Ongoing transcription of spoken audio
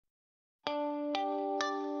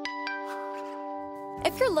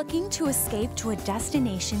If you're looking to escape to a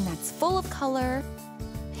destination that's full of color,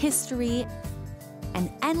 history,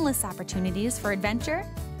 and endless opportunities for adventure,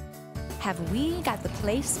 have we got the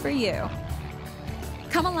place for you.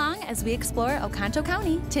 Come along as we explore Oconto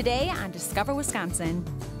County today on Discover Wisconsin.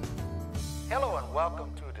 Hello and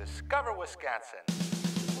welcome to Discover Wisconsin.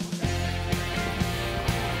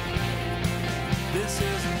 This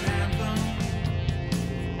is an anthem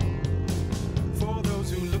for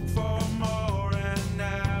those who look for more and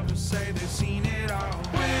never say they've seen it all.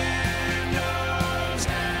 Windows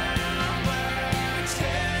down, let's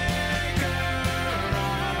take a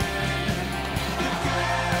ride. The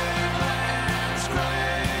good land's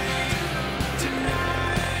great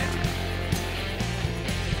tonight.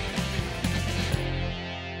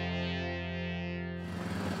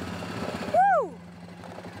 Woo!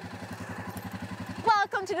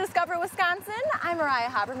 Welcome to Discover Wisconsin. I'm Mariah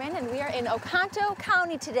Haberman, and we are in Oconto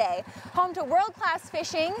County today, home to world-class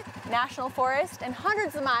fishing, national forest, and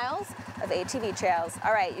hundreds of miles of ATV trails.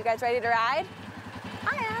 All right, you guys ready to ride?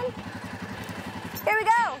 I am. Here we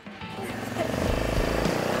go.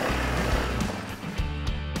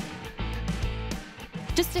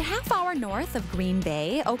 Just a half hour north of Green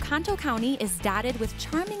Bay, Oconto County is dotted with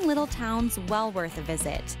charming little towns well worth a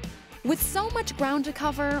visit. With so much ground to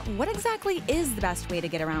cover, what exactly is the best way to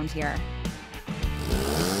get around here?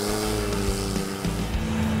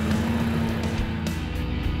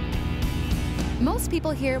 Most people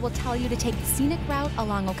here will tell you to take the scenic route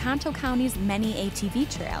along Oconto County's many ATV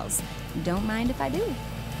trails. Don't mind if I do.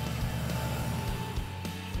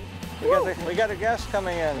 We got a guest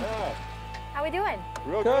coming in. How we doing?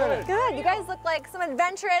 Real good. Good. You guys look like some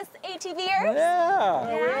adventurous ATVers. Yeah.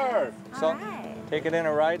 We are. So, All right. taking in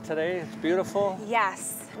a ride today. It's beautiful.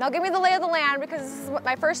 Yes. Now give me the lay of the land, because this is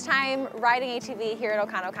my first time riding ATV here at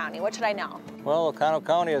Oconto County. What should I know? Well, Oconto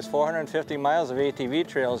County has 450 miles of ATV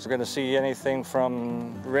trails. You're going to see anything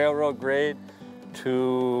from railroad grade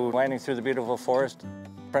to winding through the beautiful forest.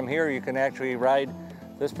 From here, you can actually ride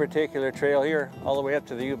this particular trail here all the way up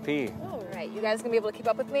to the UP. All right. You guys gonna be able to keep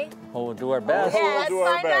up with me? Well, we'll do our best. Yeah, let's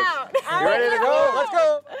find out. You ready to go? Let's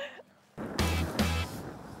go.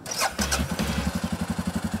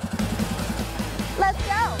 Let's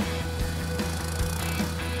go.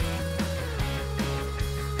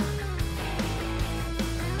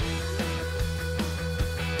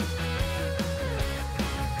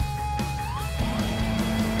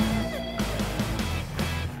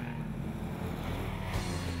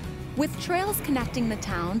 With trails connecting the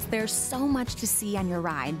towns, there's so much to see on your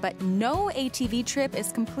ride, but no ATV trip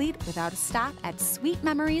is complete without a stop at Sweet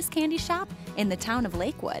Memories Candy Shoppe in the town of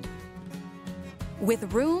Lakewood.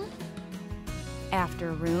 With room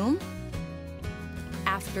after room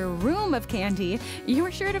after room of candy, you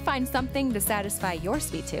are sure to find something to satisfy your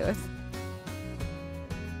sweet tooth.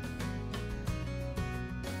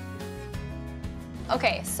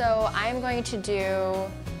 Okay, so I'm going to do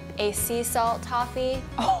a sea salt toffee.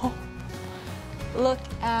 Oh, look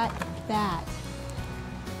at that.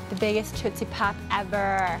 The biggest Tootsie Pop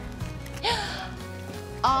ever.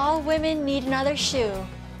 All women need another shoe,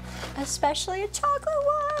 especially a chocolate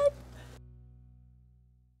one.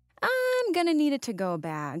 I'm gonna need a to-go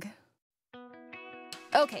bag.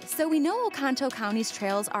 Okay, so we know Oconto County's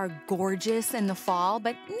trails are gorgeous in the fall,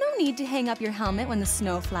 but no need to hang up your helmet when the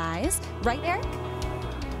snow flies. Right, Eric?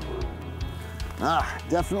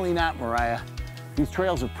 Definitely not, Mariah. These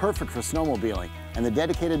trails are perfect for snowmobiling, and the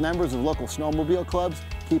dedicated members of local snowmobile clubs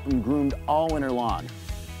keep them groomed all winter long.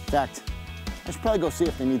 In fact, I should probably go see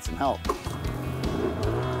if they need some help.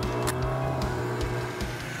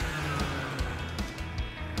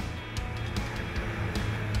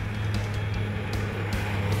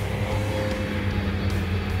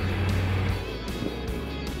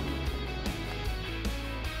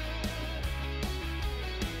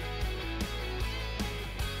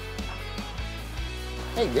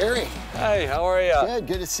 Hey, Gary. Hi, how are you?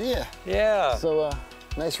 Good to see you. Yeah. So,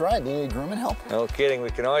 nice ride. Do you need grooming help? No kidding,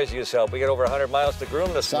 we can always use help. We got over 100 miles to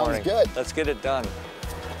groom this morning. Sounds good. Let's get it done.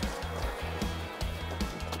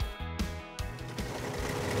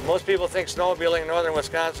 Most people think snowmobiling in northern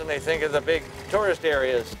Wisconsin, they think of the big tourist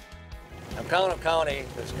areas. Oconto County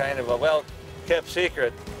is kind of a well-kept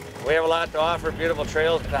secret. We have a lot to offer, beautiful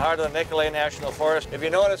trails in the heart of the Nicolet National Forest. If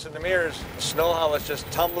you notice in the mirrors, snow how it's just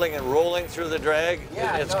tumbling and rolling through the drag.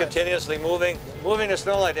 Yeah, it's continuously moving. Moving the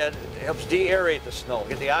snow like that helps de-aerate the snow,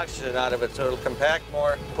 get the oxygen out of it so it'll compact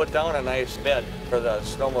more, put down a nice bed for the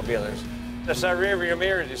snowmobilers. That's our rear view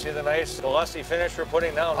mirrors. You see the nice glossy finish we're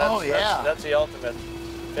putting down? That's the ultimate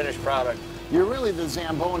finished product. You're really the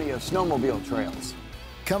Zamboni of snowmobile trails.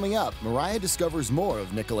 Coming up, Mariah discovers more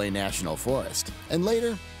of Nicolet National Forest. And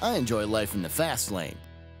later, I enjoy life in the fast lane.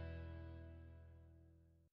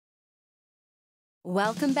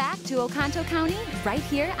 Welcome back to Oconto County, right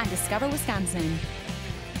here on Discover Wisconsin.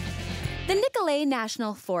 The Nicolet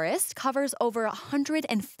National Forest covers over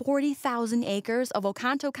 140,000 acres of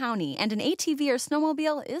Oconto County, and an ATV or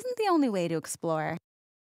snowmobile isn't the only way to explore.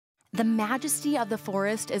 The majesty of the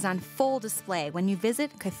forest is on full display when you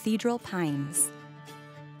visit Cathedral Pines.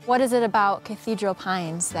 What is it about Cathedral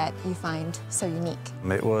Pines that you find so unique?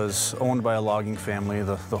 It was owned by a logging family,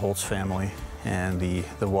 the Holtz family, and the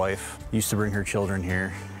wife used to bring her children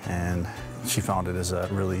here, and she found it as a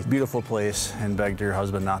really beautiful place and begged her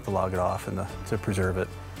husband not to log it off and to preserve it.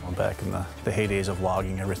 Back in the heydays of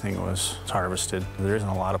logging, everything was harvested. There isn't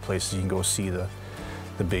a lot of places you can go see the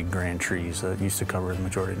big grand trees that used to cover the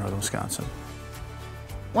majority of northern Wisconsin.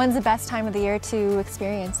 When's the best time of the year to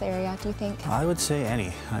experience the area, do you think? I would say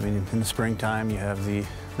any. I mean, in the springtime, you have the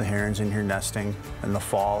herons in here nesting. In the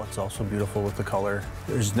fall, it's also beautiful with the color.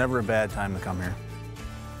 There's never a bad time to come here.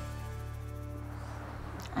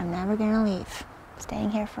 I'm never gonna leave.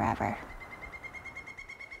 Staying here forever.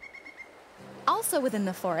 Also within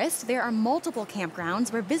the forest, there are multiple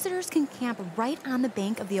campgrounds where visitors can camp right on the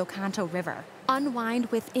bank of the Oconto River, unwind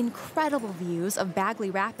with incredible views of Bagley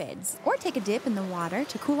Rapids, or take a dip in the water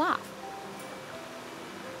to cool off.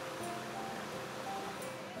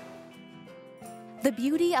 The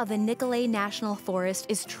beauty of the Nicolet National Forest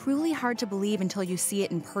is truly hard to believe until you see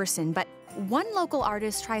it in person, but one local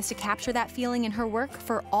artist tries to capture that feeling in her work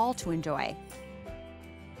for all to enjoy.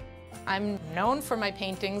 I'm known for my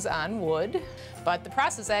paintings on wood, but the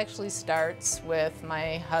process actually starts with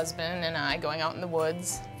my husband and I going out in the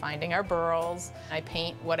woods, finding our burls. I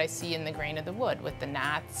paint what I see in the grain of the wood with the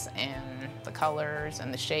knots and the colors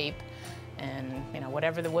and the shape, and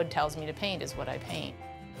whatever the wood tells me to paint is what I paint.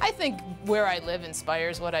 I think where I live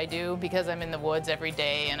inspires what I do because I'm in the woods every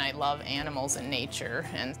day and I love animals and nature,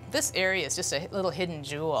 and this area is just a little hidden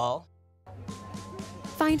jewel.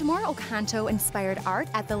 Find more Oconto-inspired art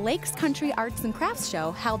at the Lakes Country Arts and Crafts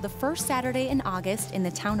Show held the first Saturday in August in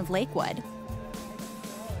the town of Lakewood.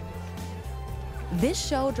 This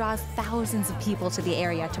show draws thousands of people to the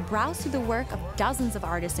area to browse through the work of dozens of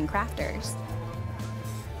artists and crafters.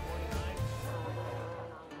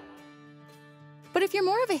 But if you're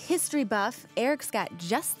more of a history buff, Eric's got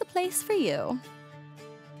just the place for you.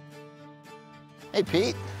 Hey,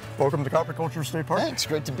 Pete. Welcome to Copper Culture State Park. Thanks,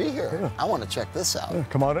 great to be here. Yeah. I want to check this out. Yeah,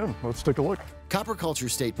 come on in, let's take a look. Copper Culture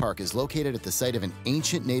State Park is located at the site of an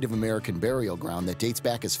ancient Native American burial ground that dates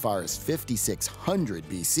back as far as 5600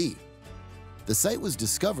 BC. The site was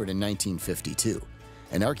discovered in 1952,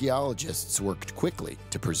 and archaeologists worked quickly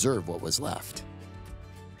to preserve what was left.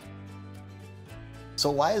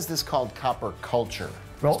 So why is this called Copper Culture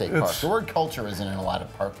State Park? The word culture isn't in a lot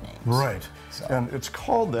of park names. Right, so. And it's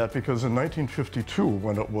called that because in 1952,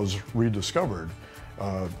 when it was rediscovered,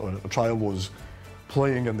 a child was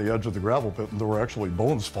playing in the edge of the gravel pit, and there were actually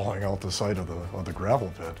bones falling out the side of the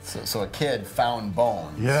gravel pit. So a kid found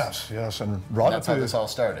bones. Yes, and brought it to... That's how this all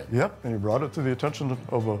started. Yep, and he brought it to the attention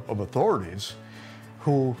of authorities,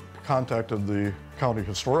 who contacted the County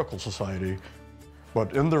Historical Society.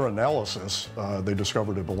 But in their analysis, they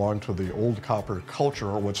discovered it belonged to the old copper culture,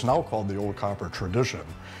 or what's now called the old copper tradition.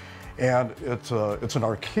 And it's an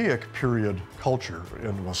archaic period culture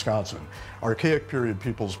in Wisconsin. Archaic period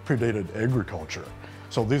peoples predated agriculture.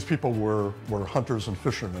 So these people were hunters and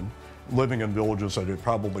fishermen living in villages that had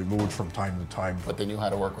probably moved from time to time. But they knew how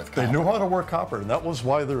to work with copper. They knew how to work copper, and that was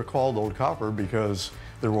why they're called old copper, because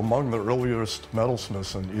they were among the earliest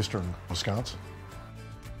metalsmiths in eastern Wisconsin.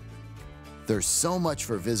 There's so much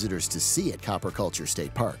for visitors to see at Copper Culture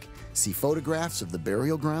State Park. See photographs of the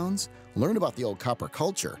burial grounds, learn about the old copper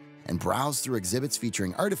culture, and browse through exhibits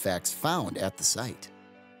featuring artifacts found at the site.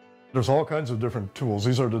 There's all kinds of different tools.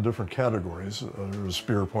 These are the different categories. There's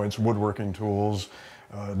spear points, woodworking tools,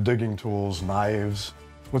 digging tools, knives.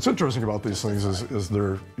 What's interesting about these things is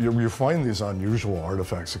you find these unusual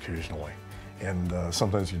artifacts occasionally, and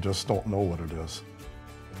sometimes you just don't know what it is.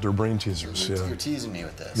 They're brain teasers. You're teasing me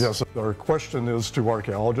with this. Yes, our question is to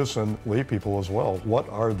archaeologists and lay people as well. What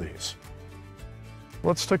are these?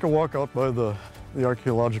 Let's take a walk out by the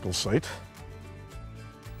archaeological site.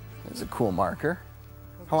 There's a cool marker.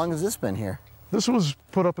 How long has this been here? This was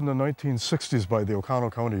put up in the 1960s by the Oconto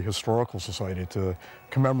County Historical Society to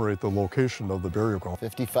commemorate the location of the burial ground.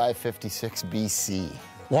 5556 BC.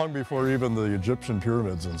 Long before even the Egyptian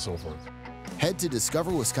pyramids and so forth. Head to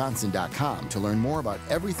discoverwisconsin.com to learn more about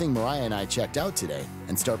everything Mariah and I checked out today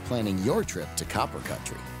and start planning your trip to Copper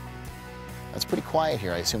Country. It's pretty quiet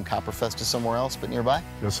here. I assume Copperfest is somewhere else but nearby?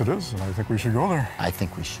 Yes, it is, and I think we should go there. I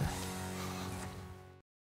think we should.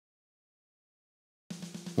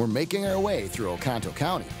 We're making our way through Oconto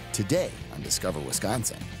County today on Discover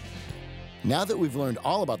Wisconsin. Now that we've learned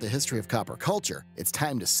all about the history of copper culture, it's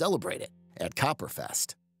time to celebrate it at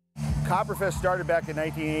Copperfest. Copperfest started back in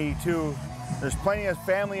 1982. There's plenty of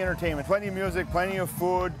family entertainment, plenty of music, plenty of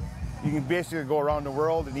food. You can basically go around the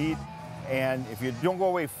world and eat, and if you don't go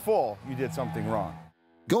away full, you did something wrong.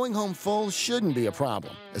 Going home full shouldn't be a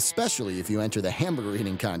problem, especially if you enter the hamburger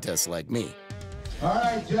eating contest like me. All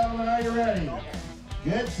right, gentlemen, are you ready?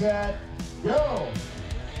 Get set, go!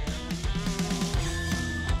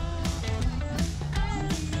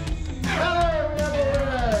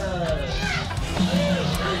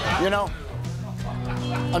 You know,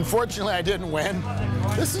 unfortunately I didn't win.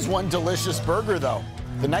 This is one delicious burger though.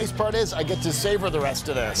 The nice part is I get to savor the rest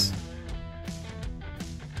of this.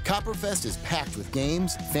 Copperfest is packed with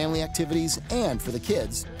games, family activities, and for the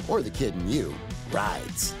kids, or the kid in you,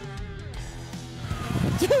 rides.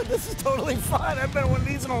 Dude, this is totally fun. I've been on one of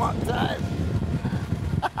these in a long time.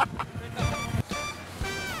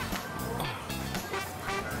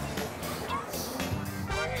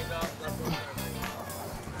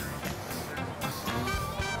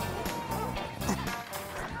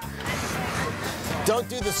 Don't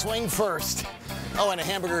do the swing first. Oh, and a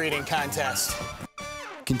hamburger eating contest.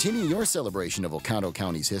 Continue your celebration of Oconto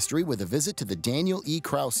County's history with a visit to the Daniel E.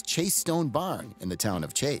 Krause Chase Stone Barn in the town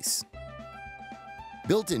of Chase.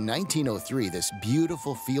 Built in 1903, this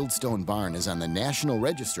beautiful fieldstone barn is on the National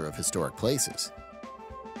Register of Historic Places.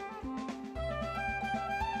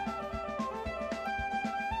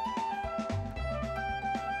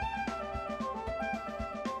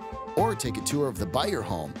 Or take a tour of the Beyer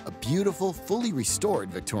Home, a beautiful, fully restored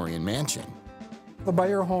Victorian mansion. The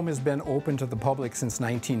Beyer Home has been open to the public since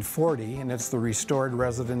 1940, and it's the restored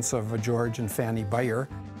residence of George and Fanny Beyer.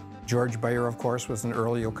 George Beyer, of course, was an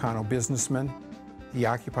early Oconto businessman. He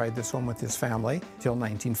occupied this home with his family till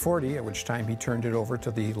 1940, at which time he turned it over to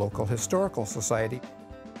the local historical society.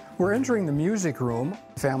 We're entering the music room.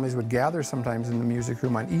 Families would gather sometimes in the music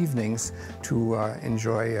room on evenings to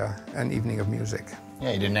enjoy an evening of music.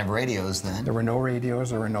 Yeah, you didn't have radios then. There were no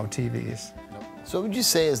radios, there were no TVs. So what would you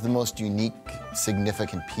say is the most unique,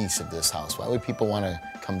 significant piece of this house? Why would people want to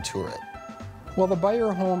come tour it? Well, the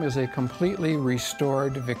Beyer Home is a completely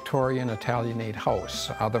restored Victorian Italianate house.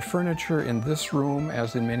 The furniture in this room,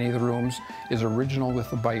 as in many of the rooms, is original with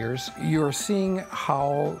the Beyers. You're seeing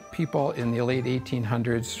how people in the late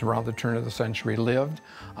 1800s, around the turn of the century, lived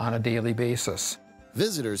on a daily basis.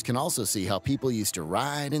 Visitors can also see how people used to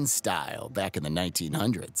ride in style back in the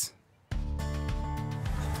 1900s.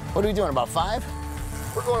 What are we doing, about 5?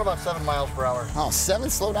 We're going about 7 miles per hour. Oh, 7?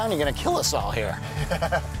 Slow down, you're gonna kill us all here.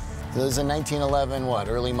 So this is a 1911, what,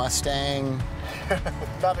 early Mustang?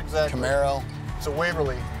 Not exactly. Camaro? It's a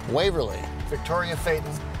Waverly. Waverly. Victoria Phaeton.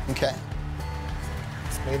 Okay.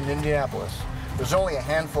 It's made in Indianapolis. There's only a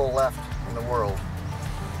handful left in the world.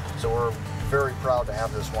 So we're very proud to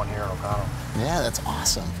have this one here in Oconto. Yeah, that's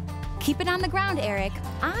awesome. Keep it on the ground, Eric.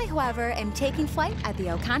 I, however, am taking flight at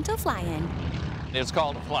the Oconto Fly-In. It's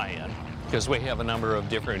called a fly-in because we have a number of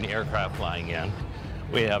different aircraft flying in.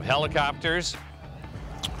 We have helicopters,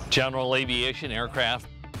 general aviation aircraft.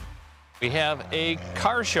 We have a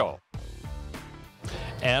car show.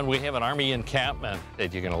 And we have an Army encampment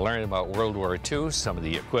that you're going to learn about World War II, some of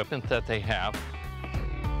the equipment that they have.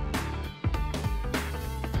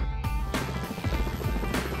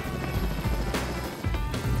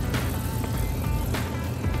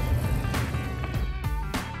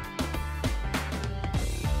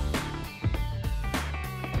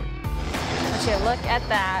 Look at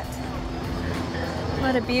that.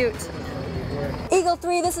 What a beaut. Eagle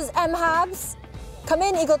 3, this is M. Hobbs. Come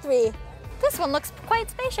in, Eagle 3. This one looks quite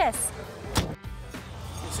spacious.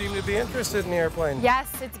 You seem to be interested in the airplane. Yes,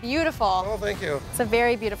 it's beautiful. Oh, thank you. It's a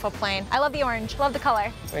very beautiful plane. I love the orange, love the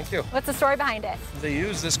color. Thank you. What's the story behind it? They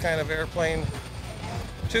use this kind of airplane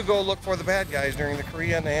to go look for the bad guys during the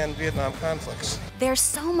Korean and Vietnam conflicts. There's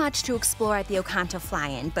so much to explore at the Oconto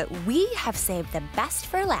Fly-In, but we have saved the best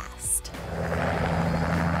for last.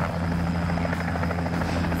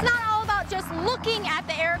 It's not all about just looking at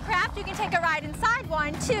the aircraft. You can take a ride inside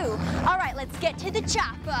one, too. All right, let's get to the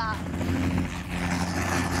chopper.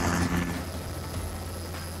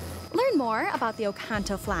 Learn more about the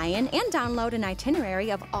Oconto Fly-In and download an itinerary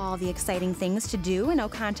of all the exciting things to do in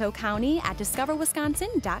Oconto County at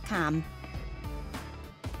discoverwisconsin.com.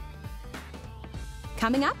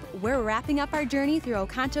 Coming up, we're wrapping up our journey through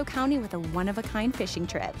Oconto County with a one-of-a-kind fishing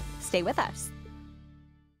trip. Stay with us.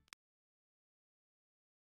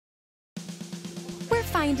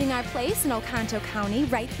 finding our place in Oconto County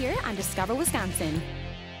right here on Discover Wisconsin.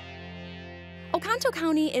 Oconto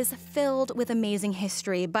County is filled with amazing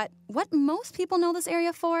history, but what most people know this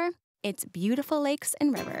area for? Its beautiful lakes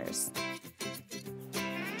and rivers.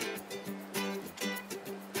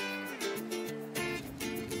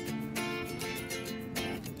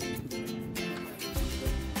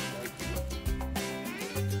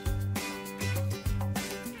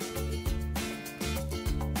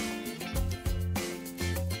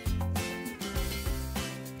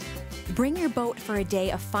 Bring your boat for a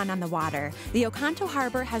day of fun on the water. The Oconto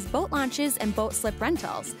Harbor has boat launches and boat slip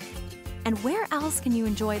rentals. And where else can you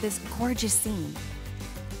enjoy this gorgeous scene?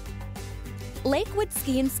 Lakewood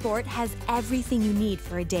Ski and Sport has everything you need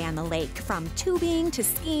for a day on the lake. From tubing to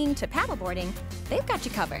skiing to paddleboarding, they've got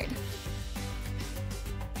you covered.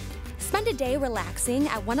 Spend a day relaxing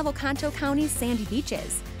at one of Oconto County's sandy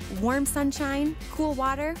beaches. Warm sunshine, cool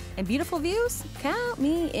water, and beautiful views? Count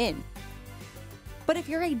me in. But if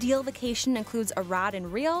your ideal vacation includes a rod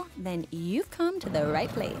and reel, then you've come to the right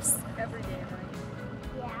place. Every day,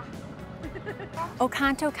 right? Yeah.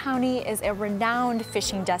 Oconto County is a renowned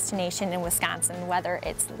fishing destination in Wisconsin. Whether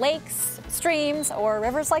it's lakes, streams, or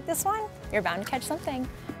rivers like this one, you're bound to catch something.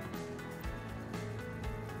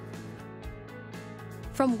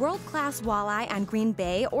 From world-class walleye on Green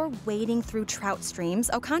Bay or wading through trout streams,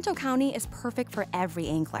 Oconto County is perfect for every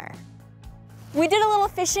angler. We did a little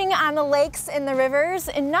fishing on the lakes and the rivers,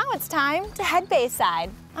 and now it's time to head bayside.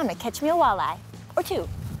 I'm gonna catch me a walleye, or two.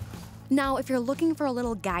 Now, if you're looking for a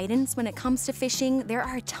little guidance when it comes to fishing, there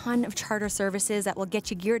are a ton of charter services that will get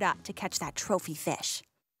you geared up to catch that trophy fish.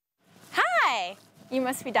 Hi, you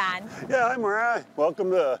must be Don. Yeah, hi Mariah. Welcome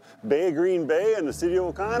to Bay Green Bay in the city of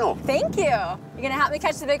Oconto. Thank you. You're gonna help me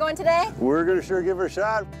catch the big one today? We're gonna sure give it a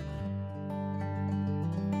shot.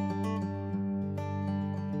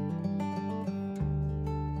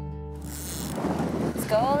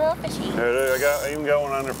 Go a little fishy. Here, I even got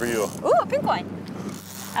one on there for you. Ooh, a pink one.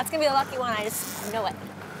 That's gonna be a lucky one, I just know it.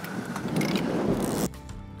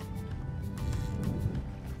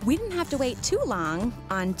 We didn't have to wait too long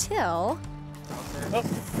until... Oh,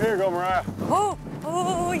 here you go, Mariah. Oh,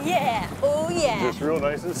 oh yeah, oh yeah. Just real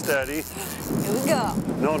nice and steady. Here we go.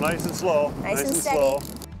 No, nice and slow. Nice and steady. slow.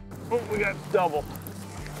 Oh, we got double.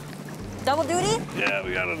 Double duty? Yeah,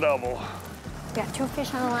 we got a double. We got two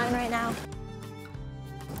fish on the line right now.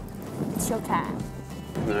 It's showtime.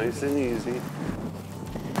 Nice and easy.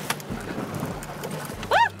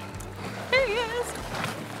 Ah! There he is.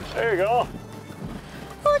 There you go.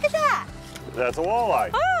 Oh, look at that. That's a walleye.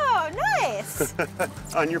 Oh, nice.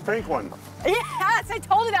 On your pink one. Yes, I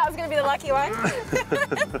told you that was going to be the lucky one.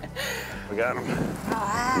 We got him. Oh,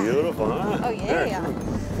 wow. Beautiful, huh? Oh, yeah.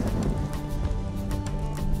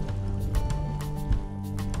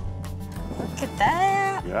 Look at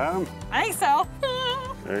that. Got him? I think so.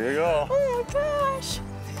 There you go. Oh my gosh.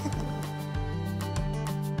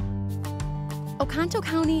 Oconto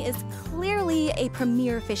County is clearly a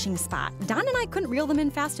premier fishing spot. Don and I couldn't reel them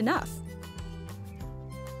in fast enough.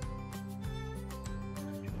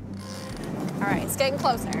 All right, it's getting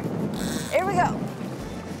closer. Here we go.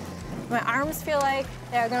 My arms feel like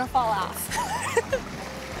they're gonna fall off.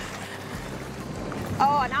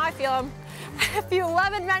 Oh, now I feel them. If you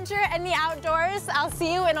love adventure and the outdoors, I'll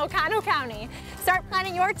see you in Oconto County. Start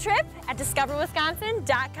planning your trip at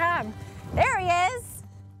discoverwisconsin.com. There he is.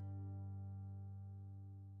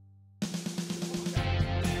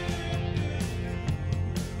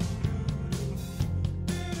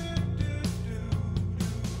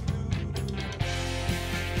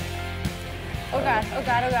 Oh God, oh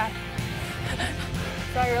God, oh God.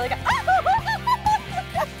 So you really got...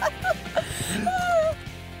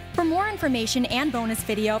 For more information and bonus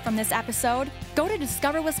video from this episode, go to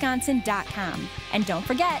discoverwisconsin.com. And don't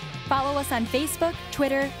forget, follow us on Facebook,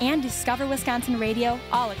 Twitter, and Discover Wisconsin Radio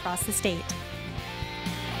all across the state.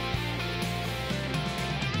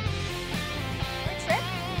 Your trip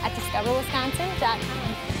at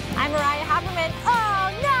discoverwisconsin.com. I'm Mariah Haberman.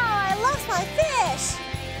 Oh no!